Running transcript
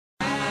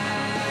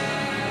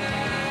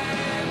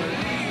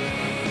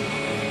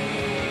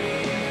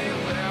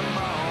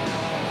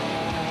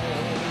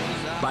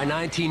By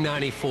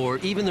 1994,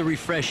 even the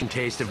refreshing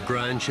taste of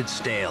grunge had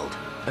staled.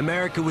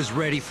 America was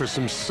ready for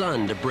some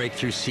sun to break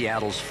through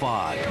Seattle's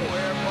fog.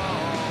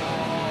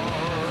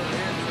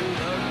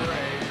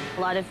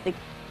 A lot of the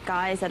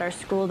guys at our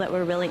school that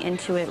were really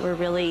into it were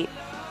really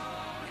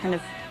kind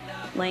of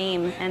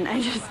lame, and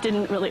I just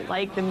didn't really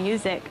like the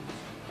music,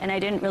 and I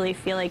didn't really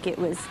feel like it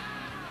was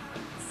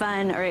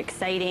fun or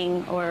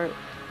exciting or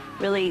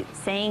really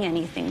saying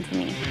anything to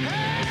me.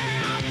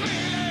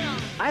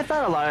 I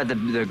thought a lot of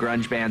the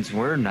grunge bands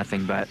were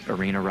nothing but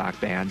arena rock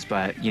bands,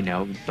 but they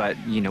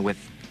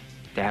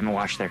haven't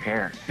washed their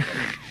hair.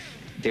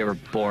 They were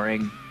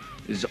boring,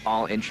 it was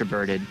all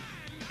introverted,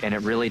 and it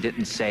really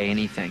didn't say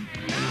anything.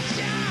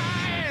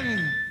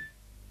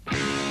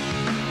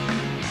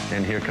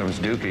 And here comes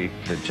Dookie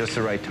at just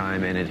the right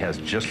time, and it has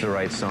just the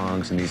right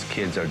songs, and these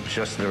kids are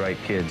just the right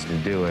kids to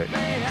do it.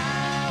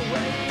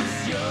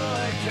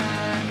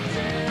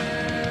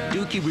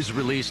 Dookie was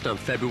released on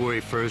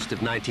February 1st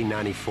of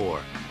 1994,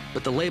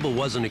 but the label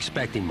wasn't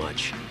expecting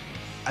much.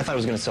 I thought it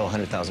was going to sell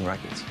 100,000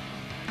 records.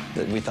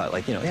 We thought,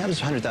 like, yeah, there's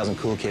 100,000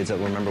 cool kids that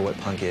remember what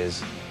punk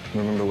is,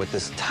 remember what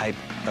this type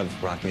of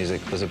rock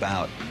music was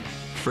about.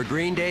 For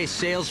Green Day,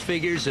 sales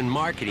figures and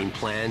marketing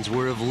plans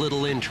were of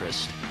little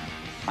interest.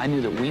 I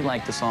knew that we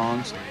liked the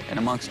songs, and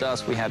amongst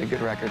us, we had a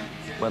good record.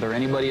 Whether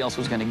anybody else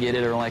was going to get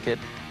it or like it,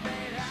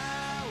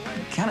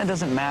 kind of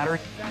doesn't matter.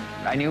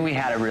 I knew we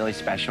had a really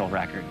special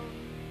record.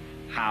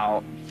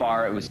 How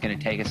far it was going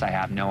to take us, I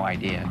have no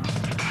idea.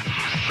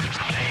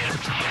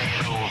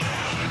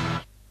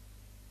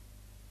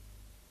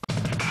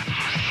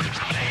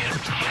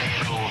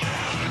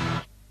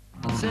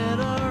 Sit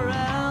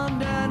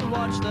around and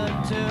watch the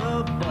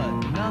tube, but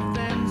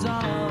nothing's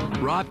on.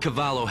 Rob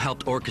Cavallo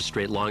helped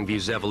orchestrate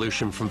Longview's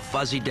evolution from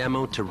fuzzy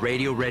demo to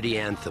radio-ready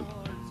anthem.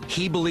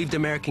 He believed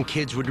American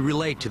kids would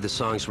relate to the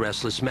song's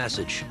restless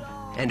message,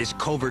 and his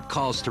covert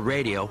calls to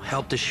radio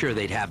helped assure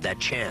they'd have that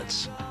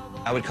chance.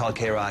 I would call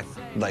K-Rock,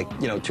 like,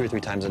 2 or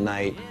 3 times a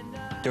night.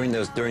 During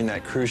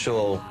that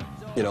crucial,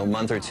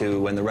 month or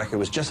two when the record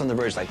was just on the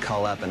verge, I'd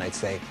call up and I'd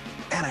say,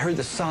 man, I heard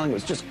this song, it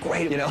was just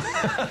great,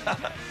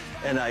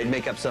 And I'd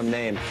make up some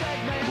name.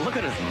 Look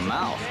at his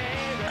mouth.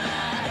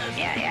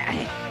 Yeah.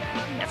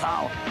 It's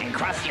all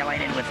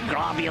encrustulated with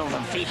globules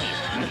of feces.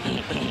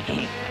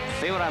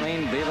 See what I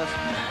mean,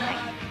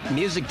 Beavis?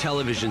 Music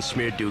television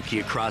smeared Dookie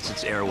across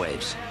its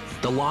airwaves.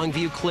 The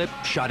Longview clip,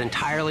 shot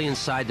entirely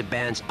inside the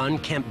band's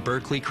unkempt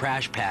Berkeley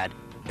crash pad,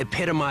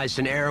 epitomized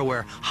an era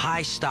where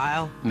high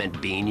style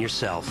meant being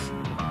yourself.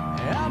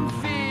 I'm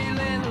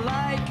feeling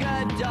like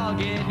a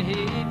dog in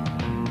heat,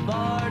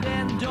 barred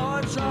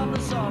indoors on the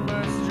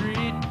summer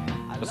street.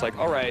 It's like,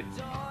 all right,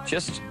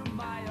 just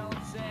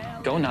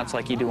go nuts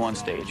like you do on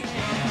stage.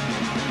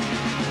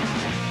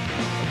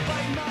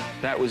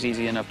 That was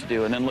easy enough to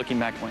do, and then looking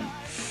back going,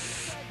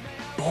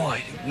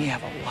 boy, did we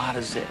have a lot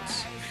of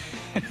zits.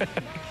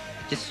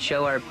 Just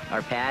show our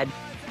pad,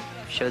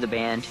 show the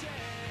band,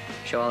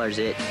 show all our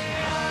zits.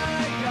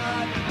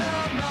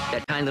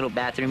 That tiny little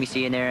bathroom you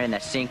see in there and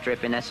that sink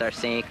dripping, that's our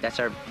sink. That's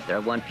our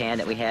one pan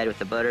that we had with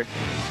the butter.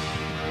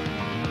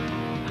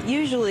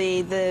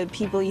 Usually the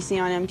people you see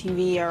on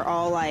MTV are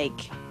all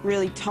like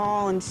really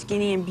tall and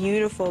skinny and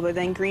beautiful, but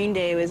then Green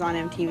Day was on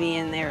MTV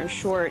and they're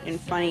short and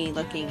funny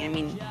looking. I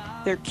mean,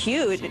 they're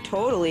cute,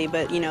 totally,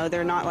 but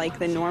they're not like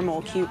the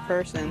normal cute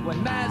person.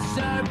 When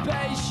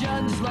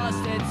masturbation's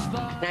lost its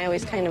fun. And I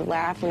always kind of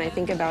laugh when I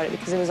think about it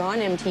because it was on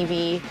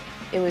MTV,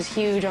 it was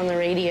huge on the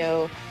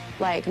radio,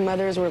 like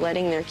mothers were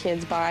letting their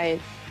kids buy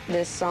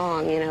this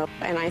song, and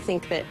I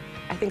think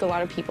a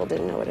lot of people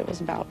didn't know what it was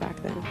about back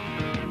then.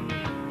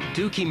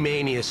 Dookie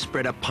mania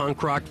spread a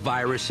punk rock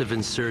virus of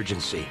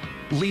insurgency.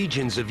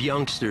 Legions of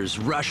youngsters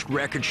rushed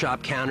record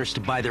shop counters to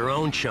buy their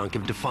own chunk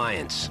of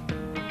defiance.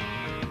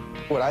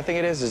 What I think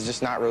it is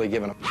just not really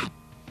giving a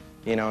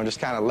just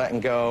kind of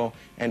letting go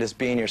and just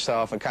being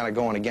yourself and kind of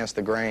going against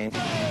the grain.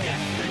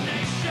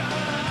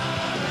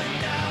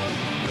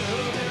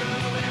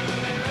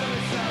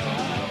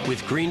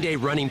 With Green Day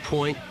running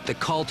point, the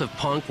cult of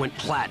punk went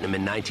platinum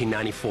in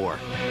 1994.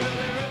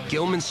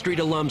 Gilman Street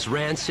alums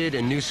Rancid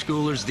and New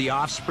Schoolers The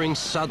Offspring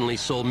suddenly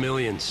sold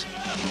millions.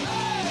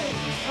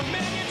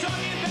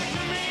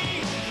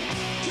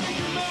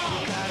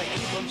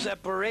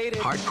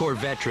 Hardcore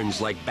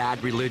veterans like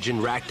Bad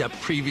Religion racked up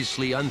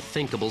previously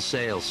unthinkable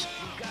sales.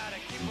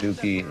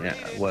 Dookie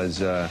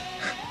was an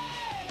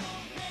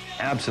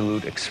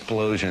absolute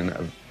explosion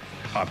of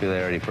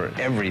popularity for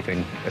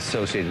everything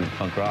associated with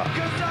punk rock.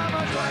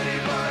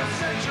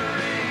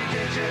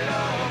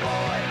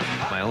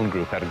 My own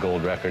group had a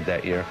gold record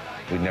that year.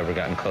 We'd never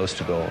gotten close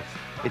to gold.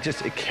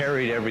 It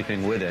carried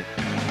everything with it.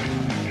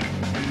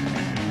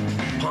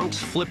 Punk's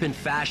flippant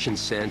fashion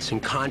sense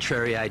and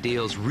contrary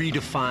ideals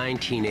redefined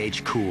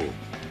teenage cool.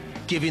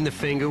 Giving the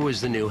finger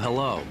was the new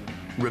hello.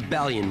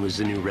 Rebellion was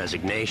the new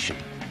resignation.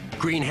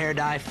 Green hair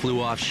dye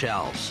flew off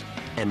shelves.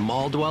 And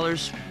mall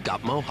dwellers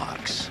got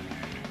mohawks.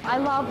 I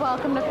love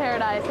Welcome to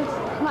Paradise.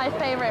 It's my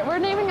favorite. We're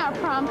naming our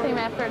prom theme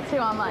after it, too.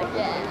 I'm like,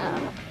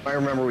 yeah. I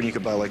remember when you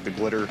could buy, like, the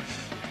glitter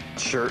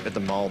shirt at the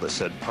mall that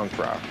said punk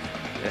rock.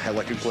 It had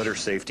like a glitter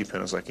safety pin.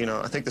 I was like, you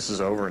know, I think this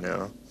is over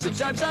now.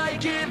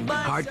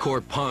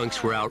 Hardcore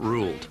punks were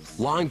outruled.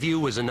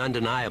 Longview was an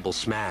undeniable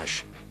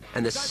smash.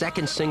 And the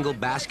second single,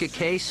 Basket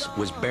Case,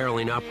 was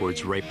barreling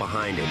upwards right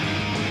behind it.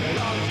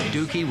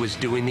 Dookie was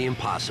doing the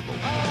impossible.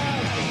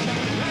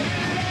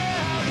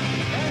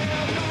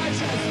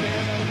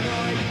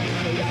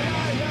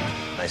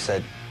 I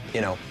said,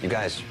 you know, you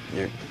guys,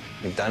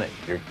 you've done it.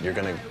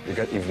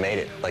 You've made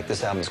it. Like,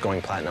 this album's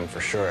going platinum for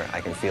sure.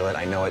 I can feel it.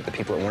 I know it. The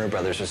people at Warner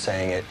Brothers are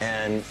saying it.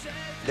 And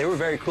they were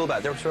very cool about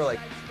it. They were sort of like,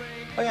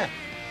 oh yeah,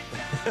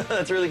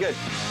 that's really good.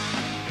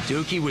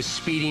 Dookie was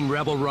speeding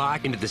rebel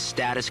rock into the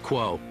status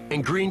quo,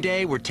 and Green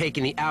Day were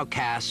taking the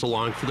Outcasts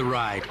along for the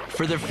ride.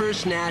 For their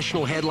first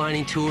national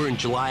headlining tour in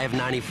July of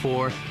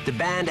 '94, the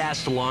band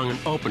asked along an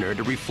opener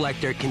to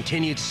reflect their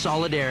continued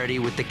solidarity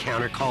with the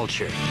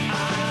counterculture.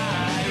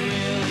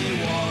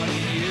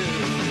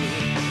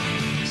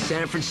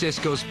 San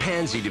Francisco's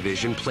Pansy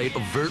division played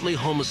overtly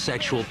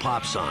homosexual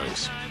pop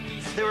songs.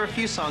 There were a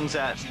few songs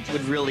that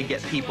would really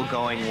get people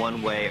going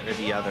one way or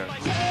the other.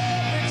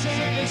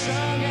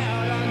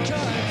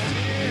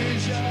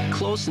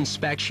 Close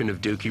inspection of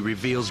Dookie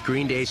reveals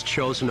Green Day's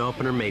chosen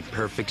opener made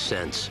perfect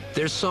sense.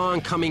 Their song,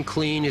 Coming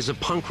Clean, is a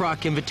punk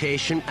rock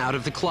invitation out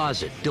of the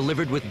closet,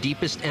 delivered with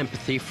deepest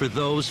empathy for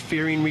those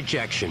fearing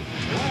rejection.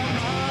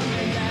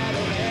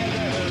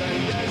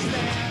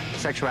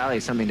 Sexuality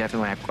is something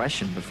definitely I've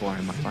questioned before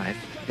in my life.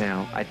 You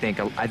know, I think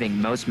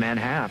most men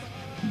have,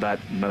 but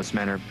most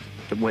men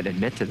wouldn't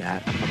admit to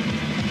that.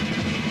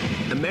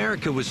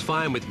 America was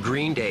fine with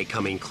Green Day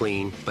coming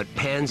clean, but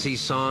Pansy's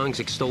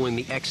songs extolling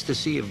the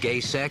ecstasy of gay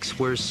sex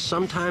were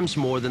sometimes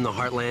more than the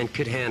heartland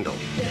could handle.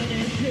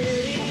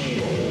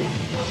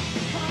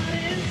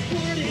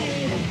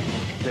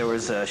 There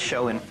was a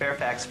show in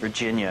Fairfax,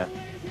 Virginia,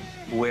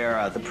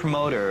 where the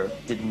promoter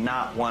did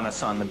not want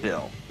us on the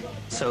bill.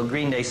 So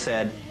Green Day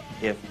said,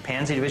 if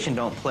Pansy Division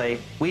don't play,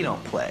 we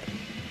don't play.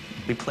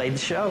 We played the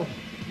show.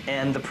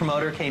 And the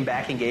promoter came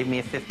back and gave me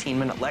a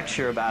 15-minute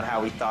lecture about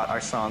how he thought our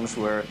songs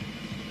were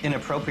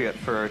inappropriate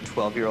for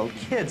 12-year-old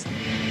kids.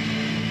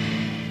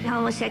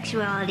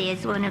 Homosexuality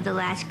is one of the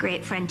last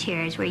great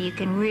frontiers where you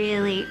can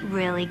really,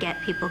 really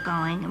get people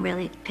going and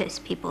really piss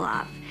people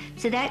off.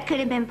 So that could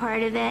have been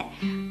part of it.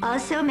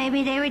 Also,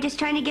 maybe they were just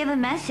trying to give a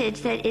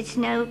message that it's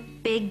no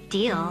big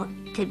deal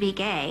to be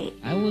gay.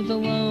 I was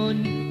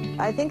alone.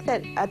 I think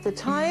that at the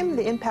time,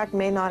 the impact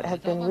may not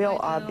have been real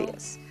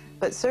obvious,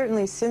 but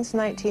certainly since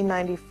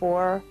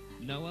 1994,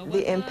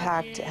 the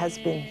impact has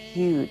been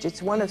huge.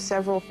 It's one of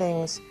several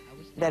things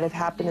that have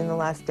happened in the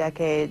last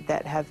decade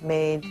that have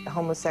made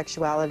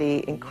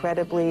homosexuality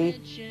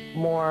incredibly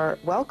more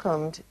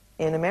welcomed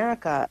in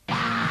America.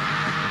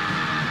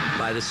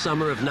 By the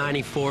summer of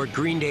 '94,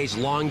 Green Day's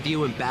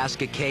Longview and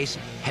Basket Case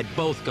had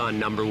both gone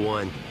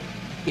 #1.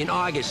 In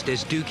August,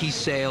 as Dookie's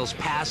sales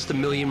passed the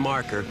million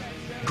marker,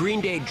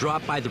 Green Day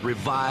dropped by the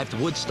revived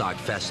Woodstock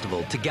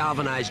Festival to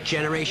galvanize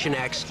Generation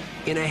X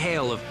in a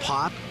hail of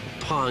pop,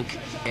 punk,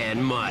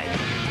 and mud.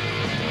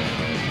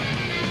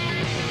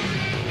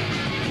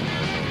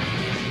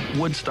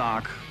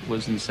 Woodstock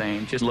was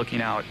insane. Just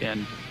looking out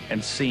and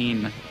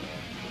seeing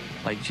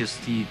like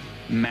just the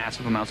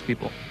massive amounts of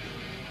people.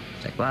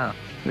 It's like, wow,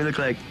 we look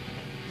like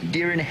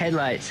deer in the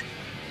headlights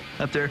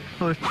up there.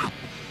 Oh,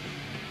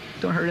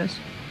 don't hurt us.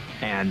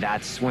 And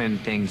that's when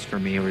things for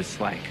me was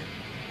like,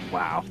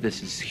 wow,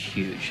 this is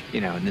huge, you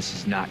know, and this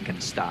is not going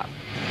to stop.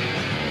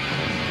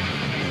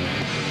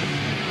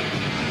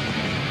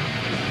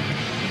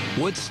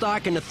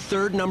 Woodstock and the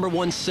third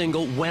 #1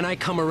 single, When I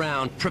Come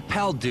Around,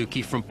 propelled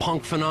Dookie from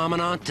punk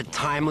phenomenon to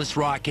timeless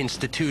rock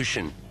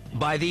institution.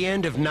 By the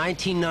end of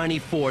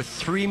 1994,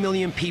 3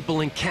 million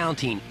people and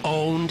counting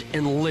owned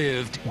and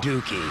lived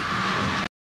Dookie.